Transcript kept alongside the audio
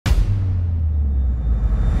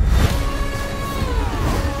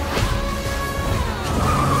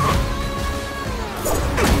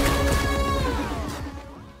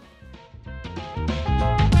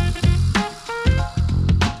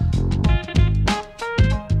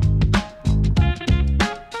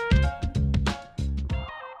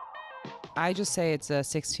I just say it's a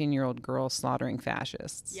 16-year-old girl slaughtering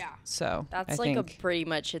fascists. Yeah. So That's I think, pretty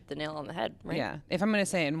much hit the nail on the head, right? Yeah. If I'm going to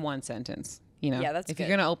say it in one sentence, Yeah, that's if good.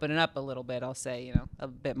 you're going to open it up a little bit, I'll say, a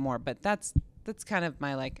bit more. But that's kind of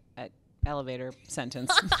my like elevator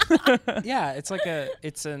sentence. Yeah, it's like I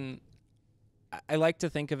like to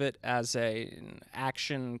think of it as an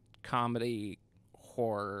action comedy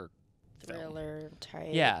horror Thriller type.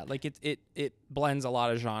 Yeah, like it blends a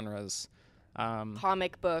lot of genres.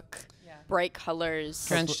 Comic book, bright colors,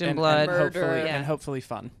 drenched in blood, murder, and hopefully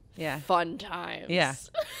fun. Yeah. fun times. Yeah.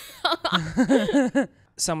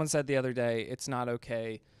 Someone said the other day, it's not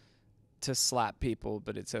okay to slap people,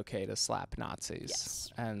 but it's okay to slap Nazis.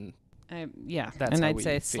 Yes. And That's and how I'd we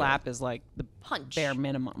say feel. slap is like the Punch. bare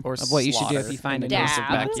minimum Or of what you should do if slaughter you find a in the dose case of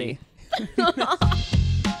of Becky.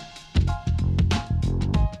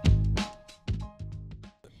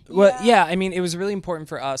 Well, yeah, I mean, it was really important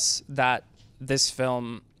for us that this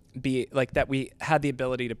film be like that we had the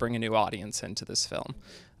ability to bring a new audience into this film.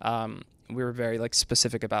 We were very like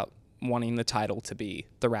specific about wanting the title to be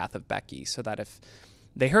The Wrath of Becky, so that if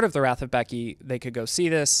they heard of The Wrath of Becky, they could go see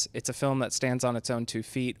this. It's a film that stands on its own 2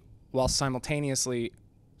 feet while simultaneously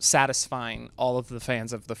satisfying all of the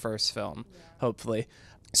fans of the first film, hopefully.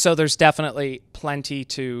 So there's definitely plenty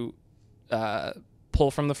to pull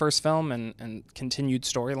from the first film and continued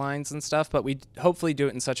storylines and stuff, but we hopefully do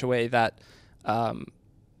it in such a way that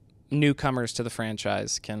newcomers to the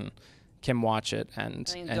franchise can watch it and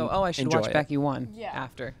go, oh, I should enjoy watch it. Becky 1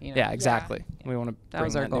 after. Yeah, exactly. We want to bring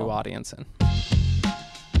was our that new goal. audience in.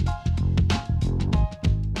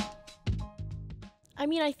 I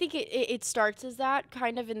mean, I think it starts as that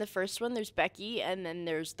kind of in the first one. There's Becky, and then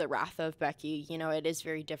there's the Wrath of Becky. It is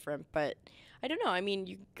very different, but I don't know. I mean,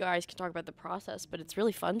 you guys can talk about the process, but it's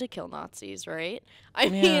really fun to kill Nazis, right? I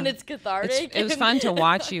mean, it's cathartic. It was fun to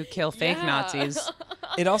watch you kill fake Nazis.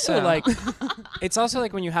 It also it's also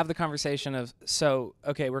like when you have the conversation of, so,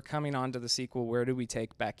 okay, we're coming on to the sequel. Where do we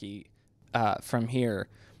take Becky from here?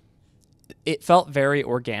 It felt very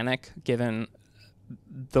organic given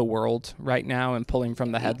the world right now and pulling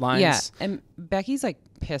from the headlines. Yeah, and Becky's like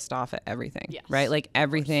pissed off at everything, right? Like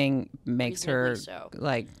everything makes her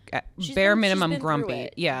like bare minimum grumpy.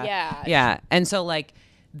 Yeah. And so like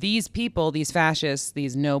these people, these fascists,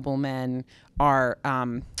 these noblemen are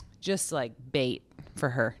just like bait for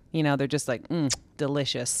her. They're just like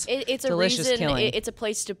delicious. It's delicious a reason. killing. It's a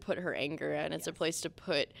place to put her anger in. It's a place to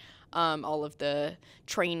put all of the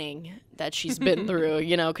training that she's been through,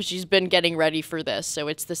 because she's been getting ready for this. So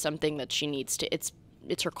it's something that she needs to.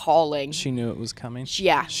 It's her calling. She knew it was coming. She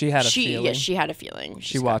had a feeling. Yeah, she had a feeling.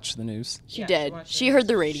 She watched the news. She did. She heard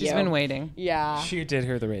the radio. She's been waiting. Yeah. She did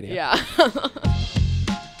hear the radio. Yeah.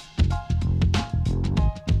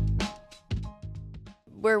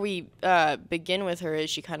 Where we begin with her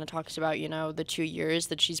is she kind of talks about, the 2 years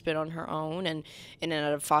that she's been on her own and in and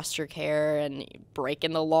out of foster care and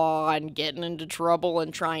breaking the law and getting into trouble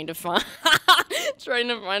and trying to find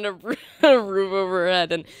a roof over her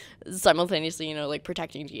head and simultaneously, like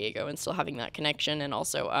protecting Diego and still having that connection and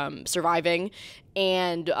also surviving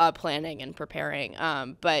and planning and preparing.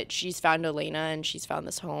 But she's found Elena and she's found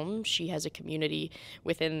this home. She has a community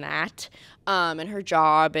within that and her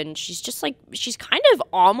job. And she's just like, she's kind of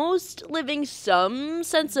almost living some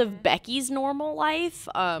sense of Becky's normal life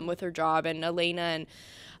with her job and Elena.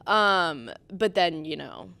 And but then,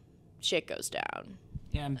 shit goes down.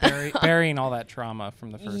 Yeah, and burying all that trauma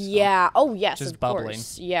from the first Yeah. film. Oh, yes, Just of bubbling.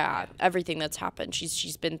 course. Yeah, everything that's happened.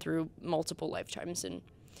 She's been through multiple lifetimes in a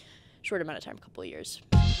short amount of time, a couple of years.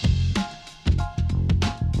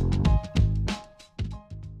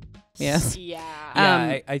 Yes.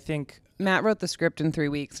 Yeah. I think Matt wrote the script in 3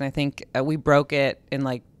 weeks, and I think we broke it in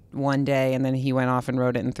like one day, and then he went off and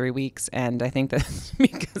wrote it in 3 weeks. And I think that's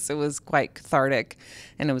because it was quite cathartic,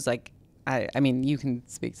 and it was like, I mean, you can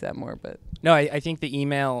speak to that more, but no, I think the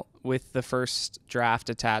email with the first draft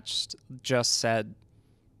attached just said,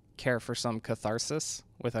 "Care for some catharsis?"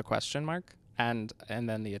 with a question mark, and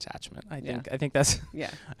then the attachment. I think that's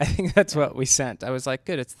I think that's what we sent. I was like,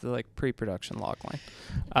 good, it's the like pre-production log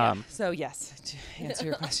line. So yes, to answer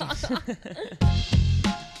your question.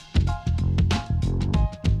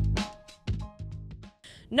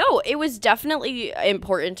 No, it was definitely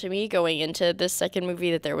important to me going into this second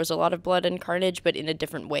movie that there was a lot of blood and carnage, but in a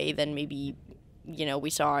different way than maybe, we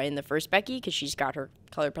saw in the first Becky, because she's got her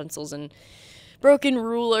colored pencils and broken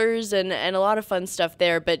rulers and a lot of fun stuff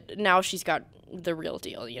there. But now she's got the real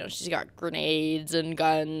deal. You know, she's got grenades and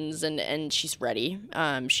guns, and she's ready.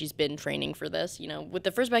 She's been training for this. You know, with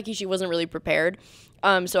the first Becky, she wasn't really prepared.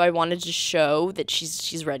 So I wanted to show that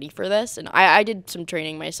she's ready for this. And I did some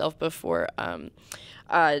training myself before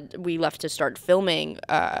we left to start filming.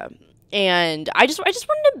 And I just wanted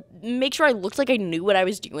to make sure I looked like I knew what I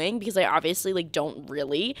was doing, because I obviously like don't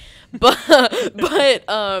really, but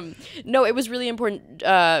no, it was really important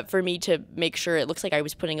for me to make sure it looks like I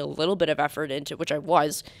was putting a little bit of effort into, which I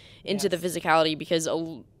was, into the physicality, because a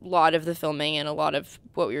lot of the filming and a lot of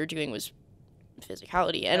what we were doing was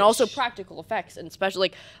physicality and also practical effects, and especially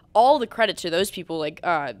like all the credit to those people, like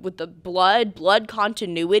with the blood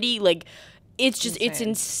continuity, like. It's just, it's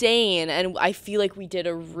insane, and I feel like we did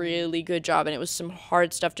a really good job, and it was some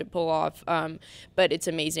hard stuff to pull off, but it's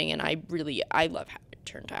amazing, and I love how it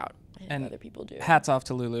turned out, and other people do. Hats off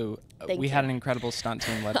to Lulu. We had an incredible stunt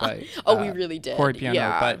team led by we really did. Corey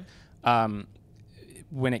Piano, but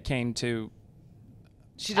when it came to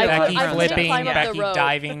Becky flipping, Becky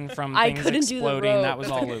diving from things exploding, that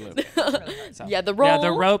was all Lulu. So. Yeah, the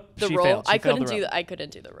rope. She failed. I couldn't do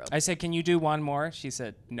the rope. I said, "Can you do one more?" She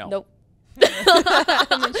said, "No." Nope.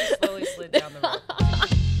 And then she slowly slid down the rope.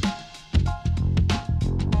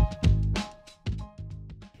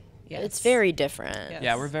 Yes. It's very different. Yes.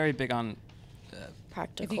 Yeah, we're very big on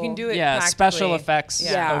practical. If you can do it, special effects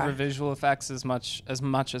over visual effects as much as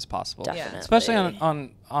possible. Definitely. Especially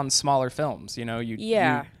on smaller films. You know,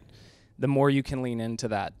 the more you can lean into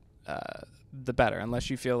that, the better. Unless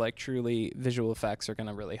you feel like truly visual effects are going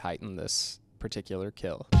to really heighten this particular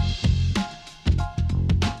kill.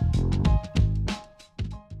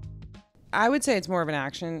 I would say it's more of an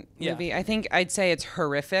action movie. Yeah. I think I'd say it's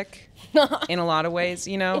horrific in a lot of ways,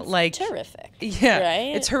 you know, it's like terrific. Yeah.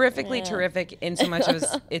 Right? It's horrifically terrific in so much as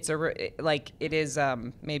it is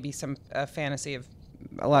maybe some fantasy of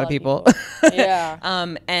a lot of people.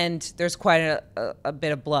 Yeah. And there's quite a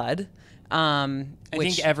bit of blood. I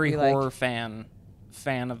think every horror fan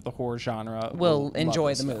of the horror genre will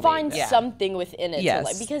enjoy the movie. Find something within it to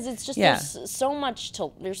like, because it's just there's so much to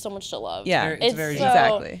love. Yeah, it's very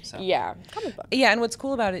exactly. So. Yeah, comic book. Yeah, and what's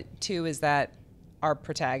cool about it too is that our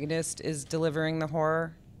protagonist is delivering the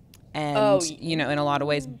horror, and you know, in a lot of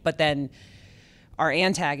ways, but then our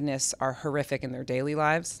antagonists are horrific in their daily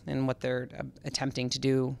lives and what they're attempting to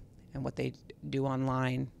do and what they do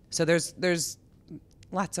online. So there's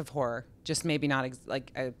lots of horror, just maybe not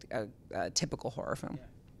like a typical horror film.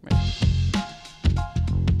 Right.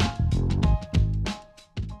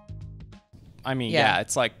 I mean,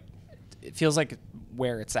 it's like, it feels like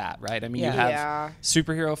where it's at, right? I mean, you have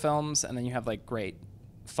superhero films, and then you have like great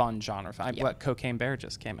fun genre. What Cocaine Bear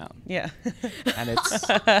just came out. Yeah. And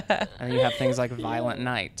and you have things like Violent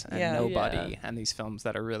Night and Nobody, and these films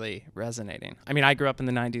that are really resonating. I mean, I grew up in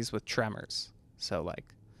the 90s with Tremors, so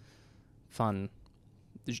like fun.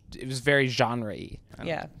 It was very genre-y.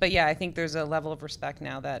 Yeah, but I think there's a level of respect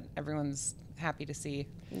now that everyone's happy to see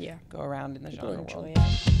go around in the genre world.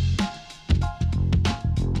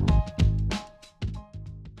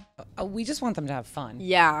 We just want them to have fun.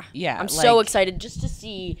 Yeah. Yeah. I'm so excited just to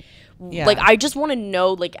see. Like, I just want to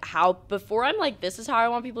know, like, how, before I'm like, this is how I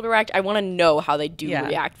want people to react, I want to know how they do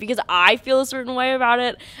react, because I feel a certain way about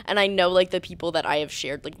it, and I know, like, the people that I have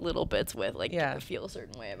shared, like, little bits with, like, feel a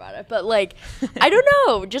certain way about it. But, like, I don't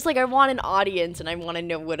know. Just, like, I want an audience, and I want to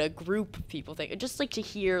know what a group of people think. Just, like, to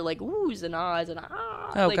hear, like, oohs and ahs and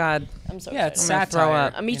ah. Oh, like, God. I'm so excited. It's satire. Throw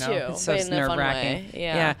up. Me too. It's so nerve-wracking.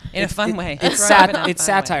 Yeah, in a fun way. It's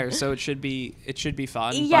satire, so it should be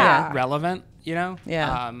fun, but relevant, you know?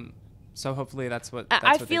 Yeah. So hopefully that's what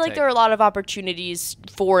I feel like there are a lot of opportunities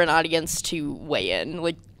for an audience to weigh in.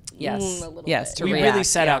 Like, yes, to we react. really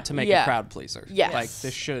set out to make a crowd pleaser. Yes. Like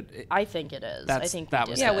this should. I think it is. I think that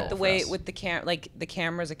was with the way with the the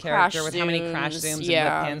camera's a character with how many crash zooms and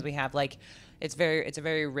whip pans we have. Like, it's a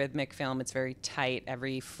very rhythmic film. It's very tight.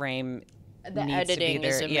 Every frame the needs editing to be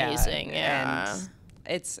there. is amazing. And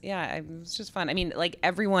it's just fun. I mean, like,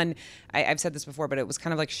 everyone, I've said this before, but it was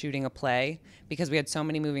kind of like shooting a play, because we had so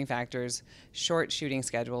many moving factors, short shooting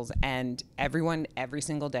schedules, and everyone every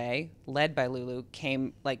single day, led by Lulu,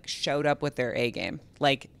 showed up with their A game.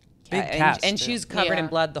 Like, big cast, and she's covered in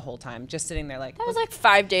blood the whole time, just sitting there like. That was like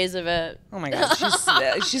 5 days of it. Oh my God,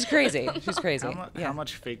 she's crazy. She's crazy. How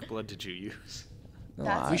much fake blood did you use?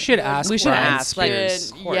 We should ask.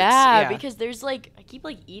 Because there's like, I keep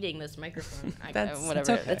like eating this microphone.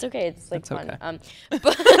 Whatever. That's okay. It's like fun. Okay.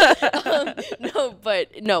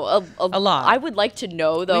 A lot. I would like to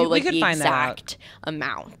know though, we like could the find exact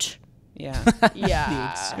amount. Yeah.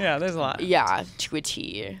 Yeah. Yeah. There's a lot. Yeah, to a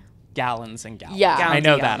T. gallons and gallons. Yeah. I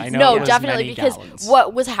know that. I know. No, it was definitely, many because gallons.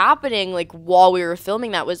 what was happening like while we were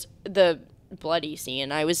filming that was the bloody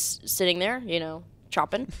scene. I was sitting there,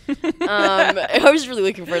 chopping. I was really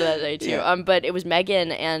looking forward to that day too. But it was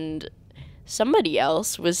Megan and somebody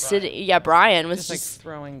else was sitting. Yeah, Brian was just like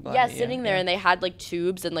throwing blood. Yeah, sitting there, and they had like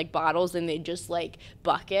tubes and like bottles, and they just like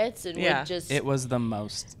buckets, and would just. It was the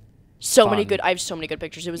most. So fun. many good. I have so many good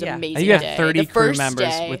pictures. It was amazing. You day. have 30 the crew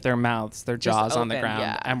members with their mouths, their jaws on the open,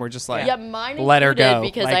 ground, and we're just like, mine let her go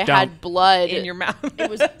because like, I had blood in your mouth. It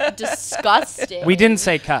was disgusting. We didn't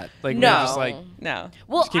say cut. Like no, we were just like no.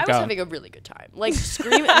 Well, I was going. having a really good time. Like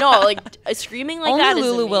screaming. No, like screaming like only that. Only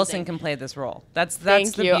Lulu is Wilson can play this role. That's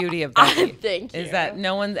Thank the you. beauty of Becky. Thank you. Is that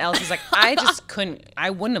no one else is like, I just couldn't. I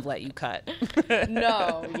wouldn't have let you cut.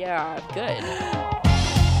 No. Yeah. Good.